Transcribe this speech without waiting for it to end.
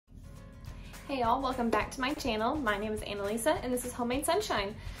Hey y'all, welcome back to my channel. My name is Annalisa and this is Homemade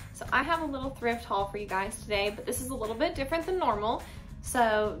Sunshine. So I have a little thrift haul for you guys today, but this is a little bit different than normal.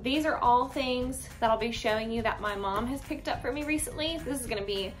 So these are all things that I'll be showing you that my mom has picked up for me recently. This is gonna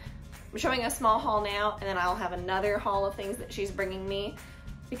be, I'm showing a small haul now, and then I'll have another haul of things that she's bringing me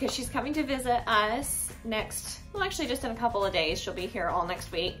because she's coming to visit us next, well actually just in a couple of days. She'll be here all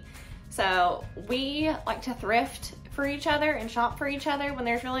next week. So we like to thrift for each other and shop for each other when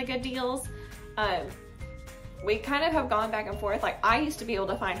there's really good deals. We kind of have gone back and forth. Like I used to be able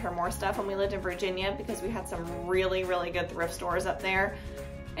to find her more stuff when we lived in Virginia because we had some really good thrift stores up there.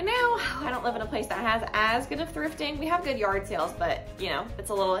 And now I don't live in a place that has as good of thrifting. We have good yard sales, but you know,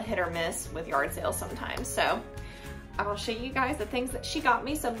 it's a little hit or miss with yard sales sometimes. So I'll show you guys the things that she got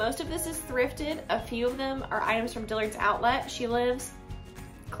me. So most of this is thrifted. A few of them are items from Dillard's Outlet. She lives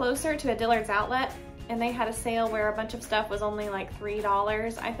closer to a Dillard's Outlet and they had a sale where a bunch of stuff was only like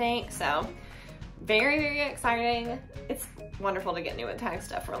 $3, I think. So very exciting. It's wonderful to get new and tag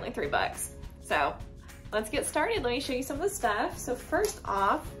stuff for only $3. So let's get started. Let me show you some of the stuff. So first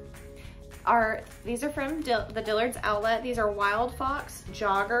off, these are from the Dillard's Outlet. These are Wild Fox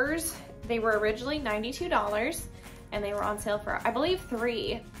joggers. They were originally $92 and they were on sale for, I believe,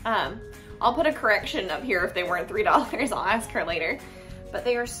 $3. I'll put a correction up here if they weren't $3. I'll ask her later. But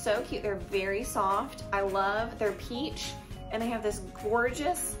they are so cute. They're very soft. I love their peach, and they have this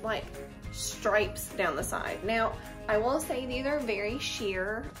gorgeous like stripes down the side. Now, I will say these are very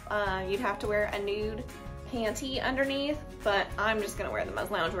sheer. You'd have to wear a nude panty underneath, but I'm just gonna wear them as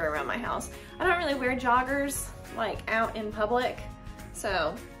loungewear around my house. I don't really wear joggers like out in public,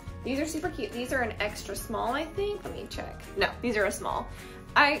 so these are super cute. These are an extra small, I think. Let me check. No, these are a small.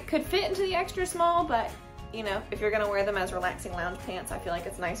 I could fit into the extra small, but you know, if you're gonna wear them as relaxing lounge pants, I feel like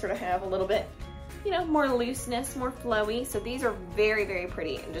it's nicer to have a little bit, you know, more looseness, more flowy. So these are very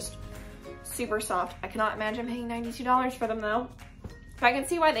pretty and just super soft. I cannot imagine paying $92 for them though. But I can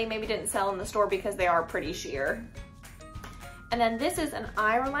see why they maybe didn't sell in the store because they are pretty sheer. And then this is an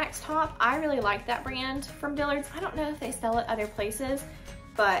I Relax top. I really like that brand from Dillard's. I don't know if they sell it other places,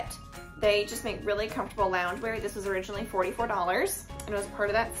 but they just make really comfortable loungewear. This was originally $44 and it was part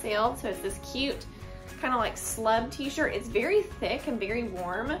of that sale. So it's this cute kind of like slub t-shirt. It's very thick and very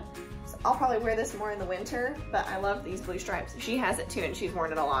warm. So I'll probably wear this more in the winter, but I love these blue stripes. She has it too and she's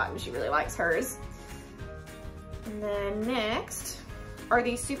worn it a lot and she really likes hers. And then next are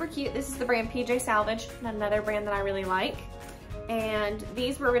these super cute. This is the brand PJ Salvage, another brand that I really like. And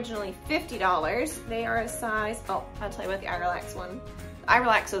these were originally $50. They are a size, oh, I'll tell you about the I Relax one. I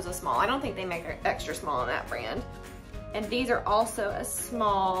Relax was a small. I don't think they make extra small in that brand. And these are also a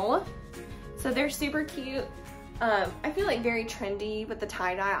small. So they're super cute. I feel like very trendy with the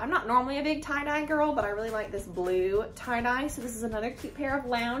tie-dye. I'm not normally a big tie-dye girl, but I really like this blue tie-dye. So this is another cute pair of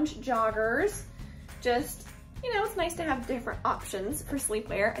lounge joggers. Just, you know, it's nice to have different options for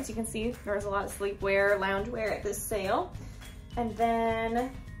sleepwear. As you can see, there's a lot of sleepwear, loungewear at this sale. And then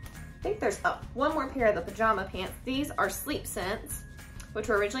I think there's, oh, one more pair of the pajama pants. These are Sleep Sense, which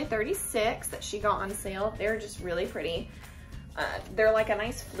were originally $36 that she got on sale. They're just really pretty. They're like a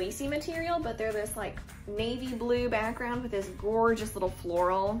nice fleecy material, but they're this like navy blue background with this gorgeous little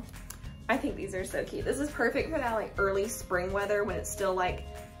floral. I think these are so cute. This is perfect for that like early spring weather when it's still like,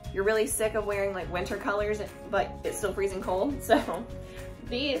 you're really sick of wearing like winter colors, but it's still freezing cold. So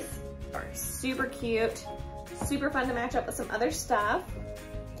these are super cute, super fun to match up with some other stuff.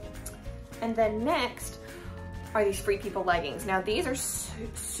 And then next are these Free People leggings. Now these are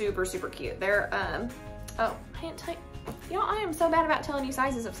super cute. They're, oh, I didn't tell you. You know, I am so bad about telling you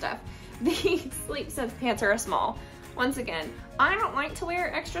sizes of stuff. These Sleep Sense pants are a small. Once again, I don't like to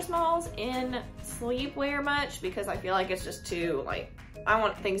wear extra smalls in sleepwear much because I feel like it's just too, like, I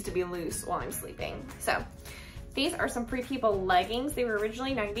want things to be loose while I'm sleeping. So these are some Free People leggings. They were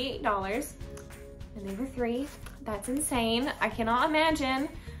originally $98 and they were $3. That's insane. I cannot imagine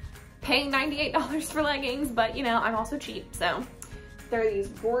paying $98 for leggings, but you know, I'm also cheap, so. They're these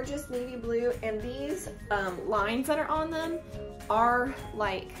gorgeous navy blue, and these lines that are on them are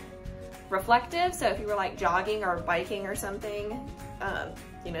like reflective. So if you were like jogging or biking or something,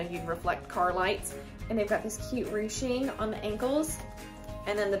 you know, you'd reflect car lights. And they've got this cute ruching on the ankles.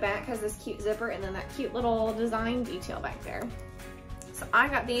 And then the back has this cute zipper and then that cute little design detail back there. So I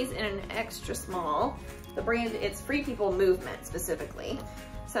got these in an extra small. The brand, it's Free People Movement specifically.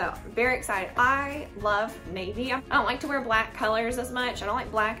 So very excited. I love navy. I don't like to wear black colors as much. I don't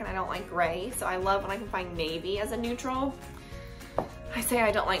like black and I don't like gray. So I love when I can find navy as a neutral. I say I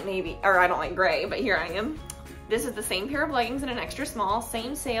don't like navy, or I don't like gray, but here I am. This is the same pair of leggings in an extra small,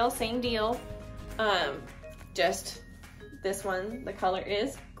 same sale, same deal. Just this one, the color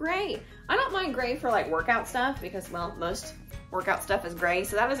is gray. I don't mind gray for like workout stuff because, well, most workout stuff is gray,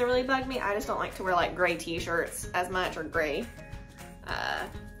 so that doesn't really bug me. I just don't like to wear like gray t-shirts as much, or gray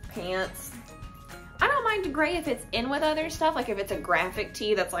pants. I don't mind gray if it's in with other stuff, like if it's a graphic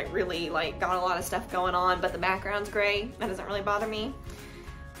tee that's like really like got a lot of stuff going on, but the background's gray, that doesn't really bother me.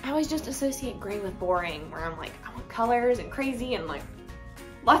 I always just associate gray with boring, where I'm like, I want colors and crazy and like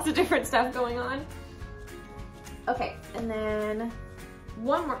lots of different stuff going on. Okay, and then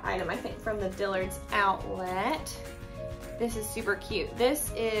one more item I think from the Dillard's outlet. This is super cute.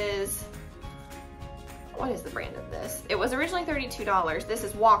 This is, what is the brand of this? It was originally $32. This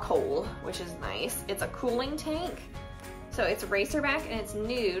is Walk Hole, which is nice. It's a cooling tank. So it's racerback and it's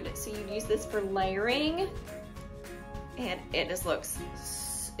nude. So you'd use this for layering. And it just looks,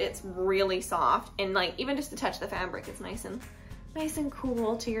 it's really soft. And like, even just to touch the fabric, it's nice and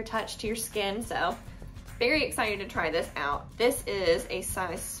cool to your touch, to your skin. So very excited to try this out. This is a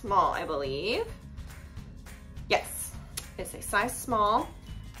size small, I believe. Yes, it's a size small.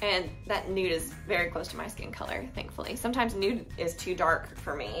 And that nude is very close to my skin color, thankfully. Sometimes nude is too dark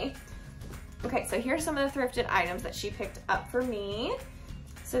for me. Okay, so here's some of the thrifted items that she picked up for me.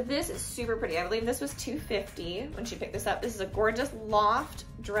 So this is super pretty. I believe this was $2.50 when she picked this up. This is a gorgeous loft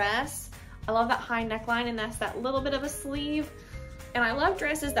dress. I love that high neckline, and that's that little bit of a sleeve. And I love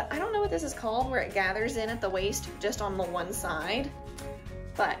dresses that, I don't know what this is called, where it gathers in at the waist just on the one side.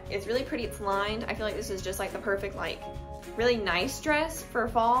 But it's really pretty, it's lined. I feel like this is just like the perfect, like, really nice dress for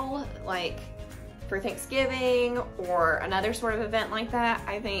fall, like for Thanksgiving or another sort of event like that.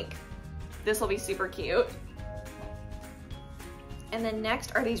 I think this will be super cute. And then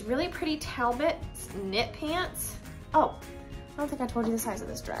next are these really pretty Talbot knit pants. Oh, I don't think I told you the size of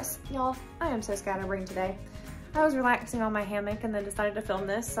this dress. Y'all, I am so scatterbrained today. I was relaxing on my hammock and then decided to film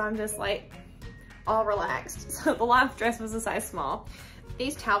this, so I'm just like all relaxed. So the loft dress was a size small.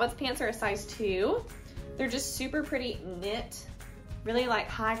 These Talbot's pants are a size 2. They're just super pretty knit, really like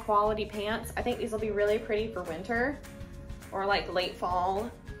high quality pants. I think these will be really pretty for winter or like late fall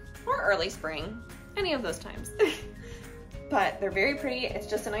or early spring, any of those times. But they're very pretty. It's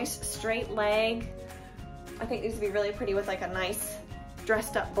just a nice straight leg. I think these would be really pretty with like a nice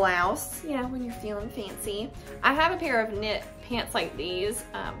dressed up blouse, you know, when you're feeling fancy. I have a pair of knit pants like these.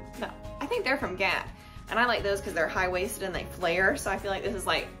 I think they're from Gap, and I like those because they're high-waisted and they flare, so I feel like this is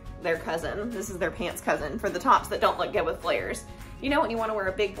like their cousin. This is their pants cousin for the tops that don't look good with flares. You know, when you want to wear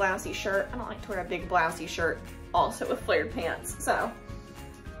a big blousey shirt, I don't like to wear a big blousey shirt also with flared pants. So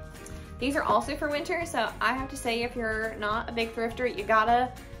these are also for winter. So I have to say, if you're not a big thrifter, you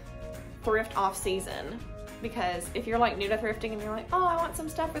gotta thrift off season, because if you're like new to thrifting and you're like, oh, I want some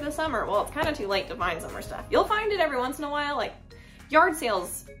stuff for the summer, well, it's kind of too late to find summer stuff. You'll find it every once in a while, like yard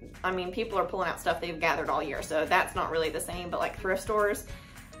sales. I mean, people are pulling out stuff they've gathered all year, so that's not really the same, but like thrift stores,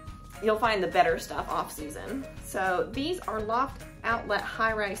 you'll find the better stuff off season. So these are Loft Outlet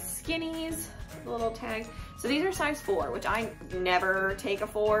high-rise skinnies, the little tags. So these are size 4, which I never take a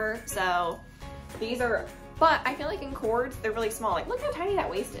 4. So these are, but I feel like in cords, they're really small. Like, look how tiny that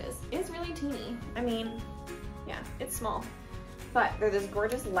waist is. It's really teeny. I mean, yeah, it's small. But they're this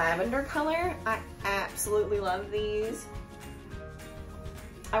gorgeous lavender color. I absolutely love these.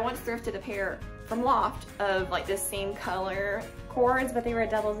 I once thrifted a pair from Loft of like this same color cords, but they were a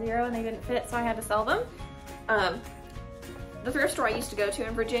 00 and they didn't fit, so I had to sell them. The thrift store I used to go to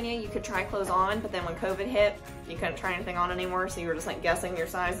in Virginia, you could try clothes on, but then when COVID hit, you couldn't try anything on anymore, so you were just like guessing your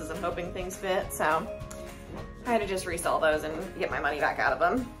sizes and hoping things fit. So I had to just resell those and get my money back out of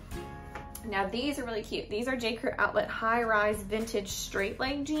them. Now these are really cute. These are J. Crew Outlet high-rise vintage straight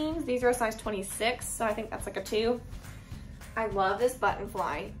leg jeans. These are a size 26, so I think that's like a 2. I love this button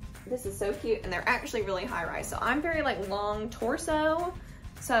fly. This is so cute, and they're actually really high-rise. So I'm very like long torso.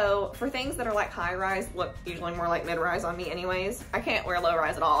 So for things that are like high-rise, look usually more like mid-rise on me anyways. I can't wear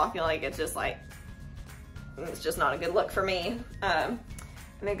low-rise at all. I feel like it's just like, it's just not a good look for me. And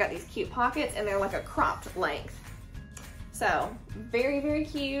they've got these cute pockets, and they're like a cropped length. So very, very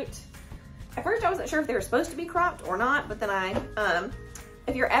cute. At first I wasn't sure if they were supposed to be cropped or not, but then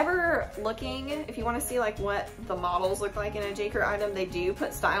if you're ever looking, if you want to see like what the models look like in a J. Crew item, they do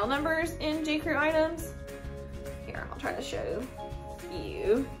put style numbers in J. Crew items. Here, I'll try to show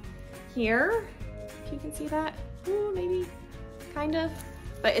you here, if you can see that. Ooh, maybe, kind of.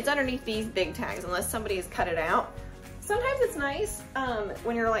 But it's underneath these big tags unless somebody has cut it out. Sometimes it's nice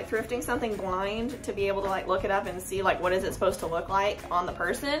when you're like thrifting something blind to be able to like look it up and see like what is it supposed to look like on the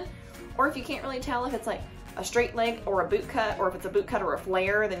person. Or if you can't really tell if it's like a straight leg or a boot cut, or if it's a boot cut or a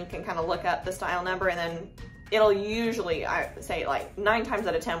flare, then you can kind of look up the style number, and then it'll usually, I say like 9 times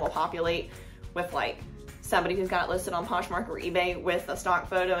out of 10 will populate with like somebody who's got it listed on Poshmark or eBay with a stock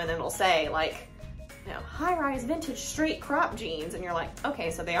photo, and then it'll say like, you know, high-rise vintage straight crop jeans, and you're like,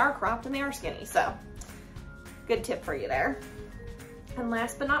 okay, so they are cropped and they are skinny. So good tip for you there. And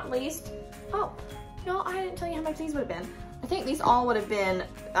last but not least, oh, no, I didn't tell you how much these would have been. I think these all would have been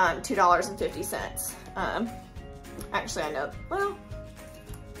 $2.50. Actually, I know, well,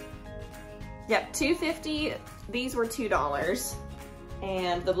 yep, $2.50. These were $2,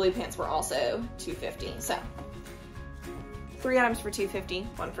 and the blue pants were also $2.50. So 3 items for $2.50,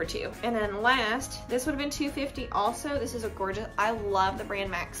 1 for $2. And then last, this would have been $2.50 also. This is a gorgeous, I love the brand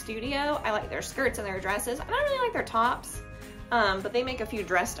Mac Studio. I like their skirts and their dresses. I don't really like their tops, but they make a few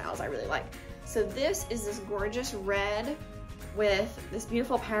dress styles I really like. So this is this gorgeous red with this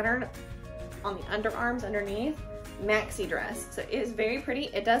beautiful pattern on the underarms underneath, maxi dress. So it is very pretty.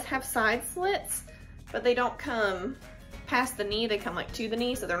 It does have side slits, but they don't come past the knee. They come like to the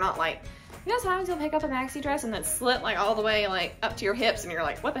knee, so they're not like, you know, sometimes you'll pick up a maxi dress and then slit like all the way like up to your hips, and you're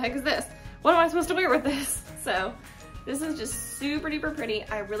like, what the heck is this? What am I supposed to wear with this? So this is just super duper pretty.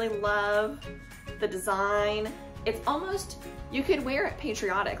 I really love the design. It's almost, you could wear it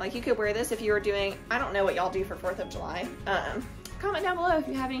patriotic. Like you could wear this if you were doing, I don't know what y'all do for 4th of July. Comment down below if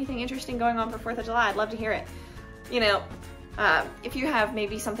you have anything interesting going on for 4th of July. I'd love to hear it. You know, if you have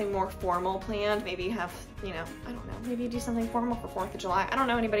maybe something more formal planned, maybe you have, you know, I don't know, maybe you do something formal for 4th of July. I don't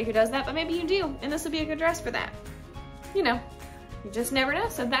know anybody who does that, but maybe you do, and this would be a good dress for that. You know, you just never know.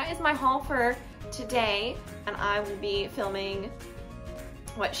 So that is my haul for today, and I will be filming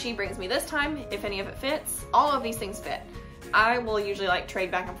what she brings me this time, if any of it fits. All of these things fit. I will usually like trade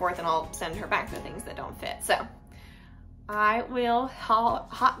back and forth, and I'll send her back the things that don't fit. So I will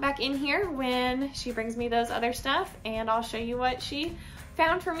hop back in here when she brings me those other stuff, and I'll show you what she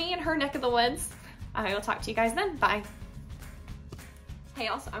found for me in her neck of the woods. I will talk to you guys then. Bye. Hey,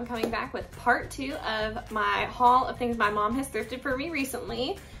 also, I'm coming back with part 2 of my haul of things my mom has thrifted for me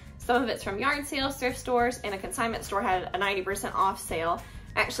recently. Some of it's from yard sales, thrift stores, and a consignment store had a 90% off sale.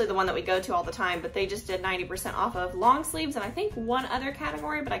 Actually, the one that we go to all the time, but they just did 90% off of long sleeves and I think one other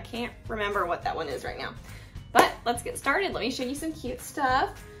category, but I can't remember what that one is right now. But let's get started. Let me show you some cute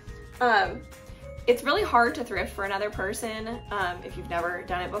stuff. It's really hard to thrift for another person if you've never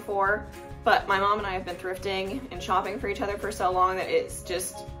done it before, but my mom and I have been thrifting and shopping for each other for so long that it's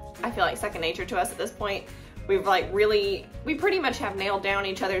just, I feel like second nature to us at this point. We've like we pretty much have nailed down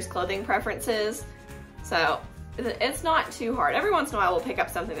each other's clothing preferences. So it's not too hard. Every once in a while we'll pick up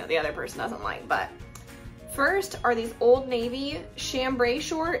something that the other person doesn't like, but first are these Old Navy chambray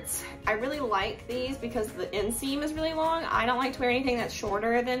shorts. I really like these because the inseam is really long. I don't like to wear anything that's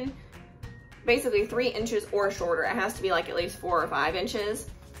shorter than basically 3 inches or shorter. It has to be like at least 4 or 5 inches.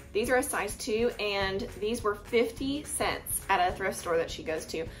 These are a size 2, and these were 50 cents at a thrift store that she goes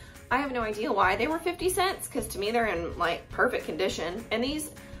to. I have no idea why they were 50 cents, because to me they're in like perfect condition. And these,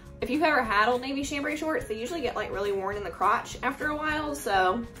 if you've ever had Old Navy chambray shorts, they usually get like really worn in the crotch after a while,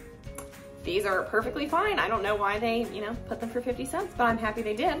 so these are perfectly fine. I don't know why they, you know, put them for 50 cents, but I'm happy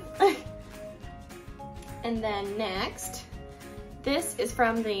they did. And then next, this is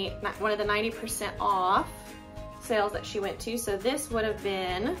from the one of the 90% off sales that she went to. So this would have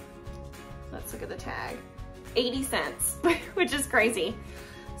been, let's look at the tag, 80 cents, which is crazy.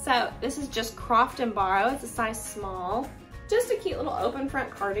 So this is just Croft and Borrow. It's a size small. Just a cute little open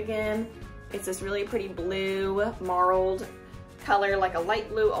front cardigan. It's this really pretty blue marled color, like a light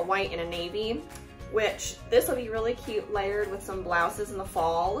blue, a white, and a navy, which this will be really cute layered with some blouses in the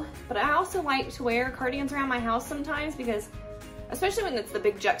fall. But I also like to wear cardigans around my house sometimes because, especially when it's the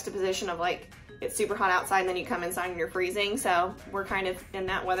big juxtaposition of like, it's super hot outside and then you come inside and you're freezing. So we're kind of in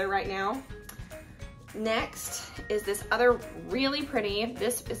that weather right now. Next is this other really pretty,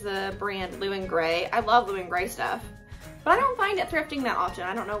 this is the brand Blue and Gray. I love Blue and Gray stuff, but I don't find it thrifting that often.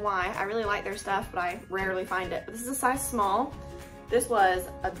 I don't know why. I really like their stuff, but I rarely find it. But this is a size small. This was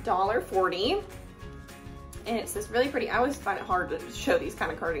 $1.40, and it's this really pretty, I always find it hard to show these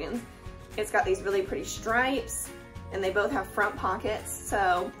kind of cardigans. It's got these really pretty stripes, and they both have front pockets.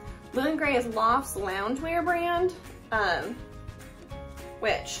 So Blue and Gray is Loft's loungewear brand,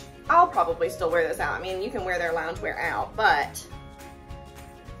 which I'll probably still wear this out. I mean, you can wear their loungewear out, but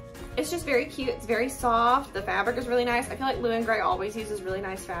it's just very cute. It's very soft. The fabric is really nice. I feel like Blue and Gray always uses really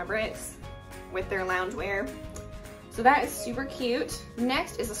nice fabrics with their loungewear. So that is super cute.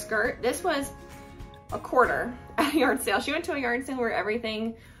 Next is a skirt. This was a quarter at a yard sale. She went to a yard sale where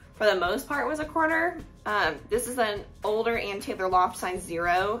everything, for the most part, was a quarter. This is an older Ann Taylor Loft size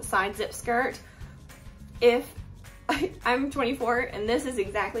 0 side zip skirt. I'm 24, and this is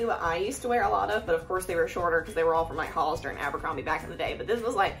exactly what I used to wear a lot of, but of course they were shorter because they were all from like hauls during Abercrombie back in the day. But this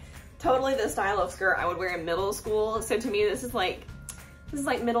was like totally the style of skirt I would wear in middle school. So to me, this is like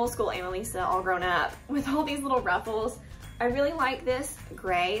middle school Annalisa all grown up with all these little ruffles. I really like this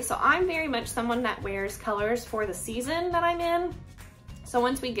gray. So I'm very much someone that wears colors for the season that I'm in. So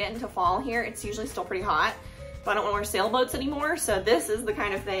once we get into fall here, it's usually still pretty hot, but I don't want to wear sailboats anymore. So this is the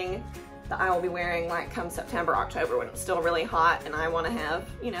kind of thing that I will be wearing like come September, October, when it's still really hot and I want to have,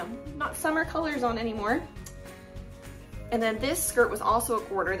 you know, not summer colors on anymore. And then this skirt was also a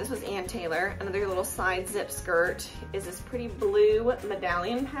quarter. This was Ann Taylor. Another little side zip skirt is this pretty blue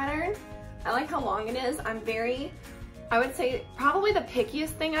medallion pattern. I like how long it is. I'm very, I would say probably the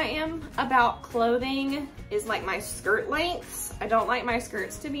pickiest thing I am about clothing is like my skirt lengths. I don't like my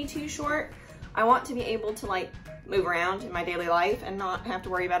skirts to be too short. I want to be able to like move around in my daily life and not have to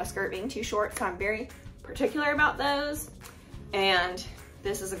worry about a skirt being too short. So I'm very particular about those. And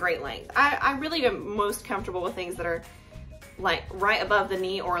this is a great length. I really am most comfortable with things that are like right above the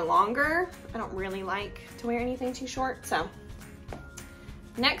knee or longer. I don't really like to wear anything too short. So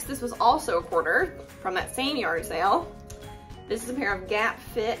next, this was also a quarter from that same yard sale. This is a pair of Gap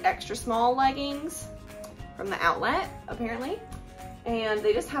Fit extra small leggings from the outlet, apparently. And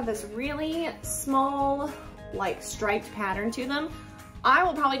they just have this really small, like striped pattern to them. I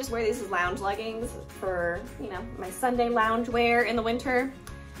will probably just wear these as lounge leggings for, you know, my Sunday lounge wear in the winter.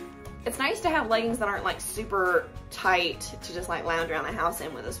 It's nice to have leggings that aren't like super tight to just like lounge around the house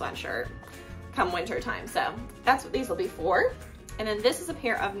in with a sweatshirt come winter time. So that's what these will be for. And then this is a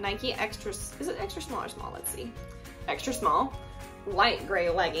pair of Nike extra, is it extra small or small? Let's see. Extra small, light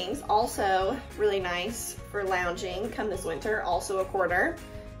gray leggings. Also really nice for lounging come this winter, also a quarter.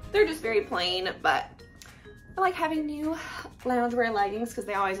 They're just very plain, but I like having new loungewear leggings because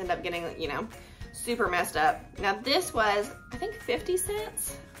they always end up getting, you know, super messed up. Now this was, I think 50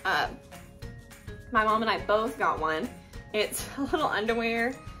 cents. My mom and I both got one. It's a little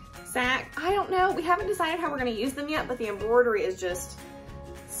underwear sack. I don't know, we haven't decided how we're gonna use them yet, but the embroidery is just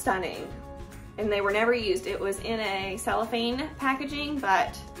stunning. And they were never used. It was in a cellophane packaging,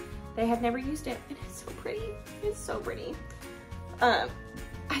 but they had never used it. And it's so pretty, it's so pretty.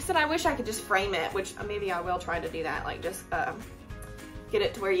 I said I wish I could just frame it, which maybe I will try to do that, like just get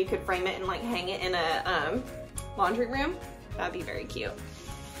it to where you could frame it and like hang it in a laundry room. That'd be very cute.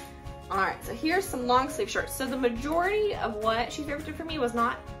 All right, so here's some long sleeve shirts. So the majority of what she thrifted for me was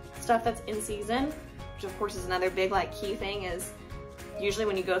not stuff that's in season, which of course is another big like key thing is usually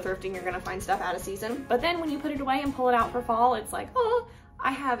when you go thrifting, you're gonna find stuff out of season. But then when you put it away and pull it out for fall, it's like, oh,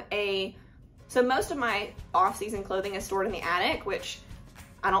 I have so most of my off-season clothing is stored in the attic, which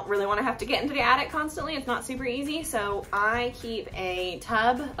I don't really wanna have to get into the attic constantly. It's not super easy. So I keep a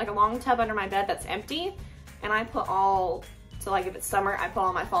tub, like a long tub under my bed that's empty. And I put all, so like if it's summer, I put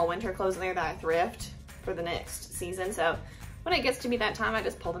all my fall winter clothes in there that I thrift for the next season. So when it gets to be that time, I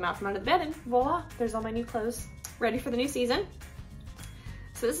just pull them out from under the bed and voila, there's all my new clothes ready for the new season.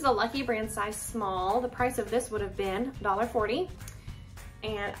 So this is a Lucky Brand size small. The price of this would have been $1.40.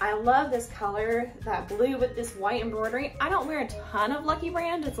 And I love this color, that blue with this white embroidery. I don't wear a ton of Lucky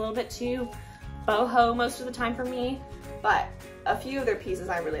Brand. It's a little bit too boho most of the time for me, but a few of their pieces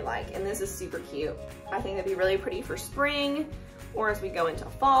I really like. And this is super cute. I think it'd be really pretty for spring or as we go into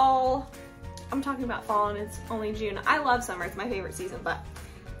fall. I'm talking about fall and it's only June. I love summer, it's my favorite season, but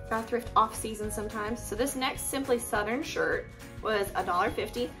gotta thrift off season sometimes. So this next Simply Southern shirt was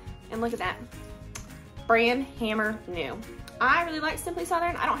 $1.50. And look at that, brand hammer new. I really like Simply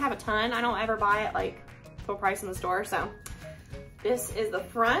Southern. I don't have a ton. I don't ever buy it like full price in the store. So this is the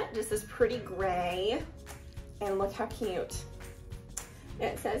front, just this pretty gray. And look how cute. And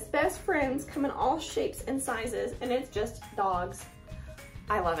it says, best friends come in all shapes and sizes, and it's just dogs.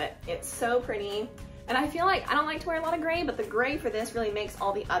 I love it. It's so pretty. And I feel like I don't like to wear a lot of gray, but the gray for this really makes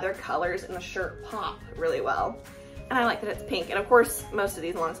all the other colors in the shirt pop really well. And I like that it's pink. And of course, most of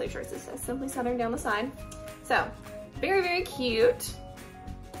these long sleeve shirts, it says Simply Southern down the side. So very, very cute.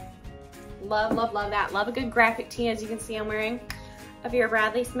 Love, love, love that. Love a good graphic tee. As you can see, I'm wearing a Vera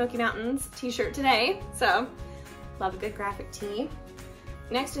Bradley Smoky Mountains t-shirt today. So love a good graphic tee.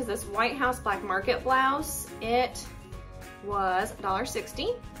 Next is this White House Black Market blouse. It was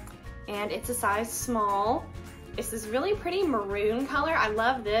 $1.60 and it's a size small. It's this really pretty maroon color. I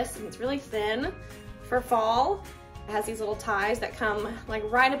love this, and it's really thin for fall. It has these little ties that come like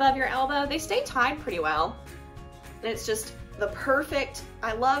right above your elbow. They stay tied pretty well. And it's just the perfect,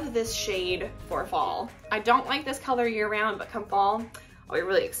 I love this shade for fall. I don't like this color year round, but come fall, I'll be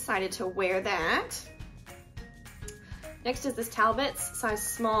really excited to wear that. Next is this Talbot's size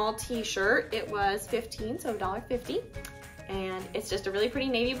small t-shirt. It was $15, so $1.50. And it's just a really pretty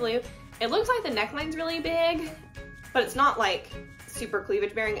navy blue. It looks like the neckline's really big, but it's not like super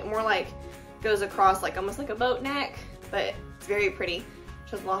cleavage bearing. It more like goes across like almost like a boat neck, but it's very pretty.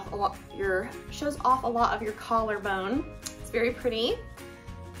 Shows off a lot of your collarbone. It's very pretty.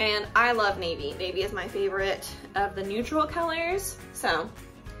 And I love navy. Navy is my favorite of the neutral colors. So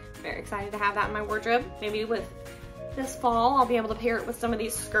very excited to have that in my wardrobe. Maybe with this fall, I'll be able to pair it with some of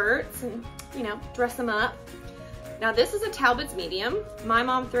these skirts and, you know, dress them up. Now this is a Talbot's medium. My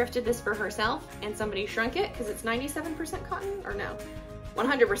mom thrifted this for herself and somebody shrunk it because it's 97% cotton, or no,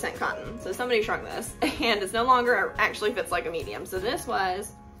 100% cotton. So somebody shrunk this and it's no longer actually fits like a medium. So this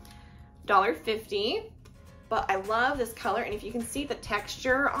was $1.50, but I love this color. And if you can see the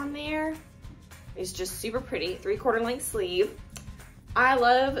texture on there is just super pretty. 3/4 length sleeve. I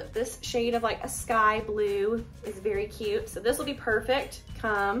love this shade of like a sky blue. It's very cute. So this will be perfect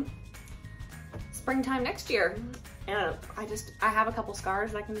come springtime next year. And I have a couple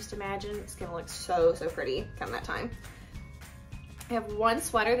scars and I can just imagine it's gonna look so pretty come that time. I have one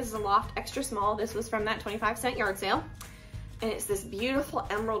sweater. This is a loft extra small. This was from that 25-cent yard sale. And it's this beautiful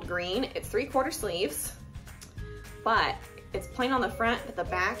emerald green. It's 3/4 sleeves, but it's plain on the front, but the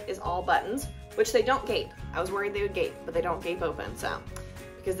back is all buttons, which they don't gape. I was worried they would gape, but they don't gape open. So,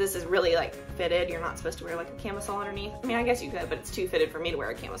 because this is really like fitted, you're not supposed to wear like a camisole underneath. I mean, I guess you could, but it's too fitted for me to wear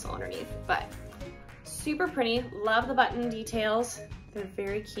a camisole underneath. But super pretty. Love the button details. They're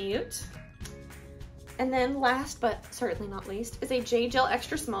very cute. And then last, but certainly not least, is a J-Gel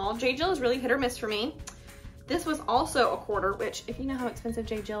extra small. J-Gel is really hit or miss for me. This was also $1/4, which if you know how expensive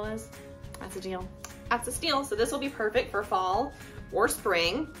J-Gel is, that's a deal. That's a steal. So this will be perfect for fall or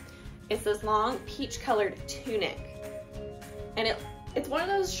spring. It's this long peach colored tunic. And it's one of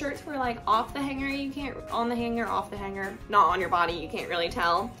those shirts where like off the hanger, you can't, on the hanger, off the hanger, not on your body, you can't really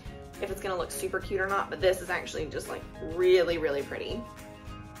tell if it's gonna look super cute or not, but this is actually just like really pretty.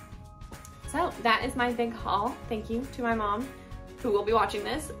 So that is my big haul. Thank you to my mom, who will be watching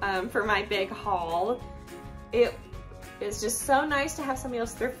this, for my big haul. It is just so nice to have somebody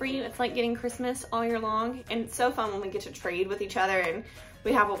else thrift for you. It's like getting Christmas all year long, and it's so fun when we get to trade with each other, and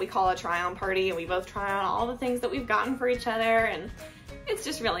we have what we call a try-on party, and we both try on all the things that we've gotten for each other, and it's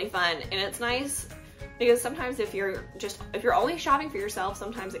just really fun. And it's nice because sometimes if you're only shopping for yourself,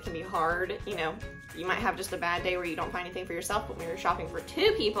 sometimes it can be hard. You know, you might have just a bad day where you don't find anything for yourself, but when you're shopping for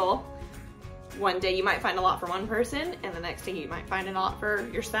 2 people, one day you might find a lot for one person, and the next day you might find a lot for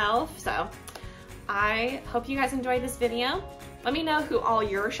yourself. So I hope you guys enjoyed this video. Let me know who all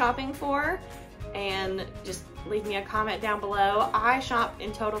you're shopping for, and just leave me a comment down below. I shop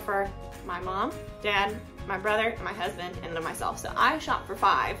in total for my mom, dad, my brother, and my husband, and then myself. So I shop for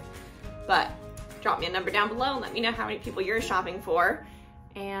 5, but drop me a number down below and let me know how many people you're shopping for,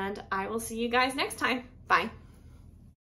 and I will see you guys next time. Bye.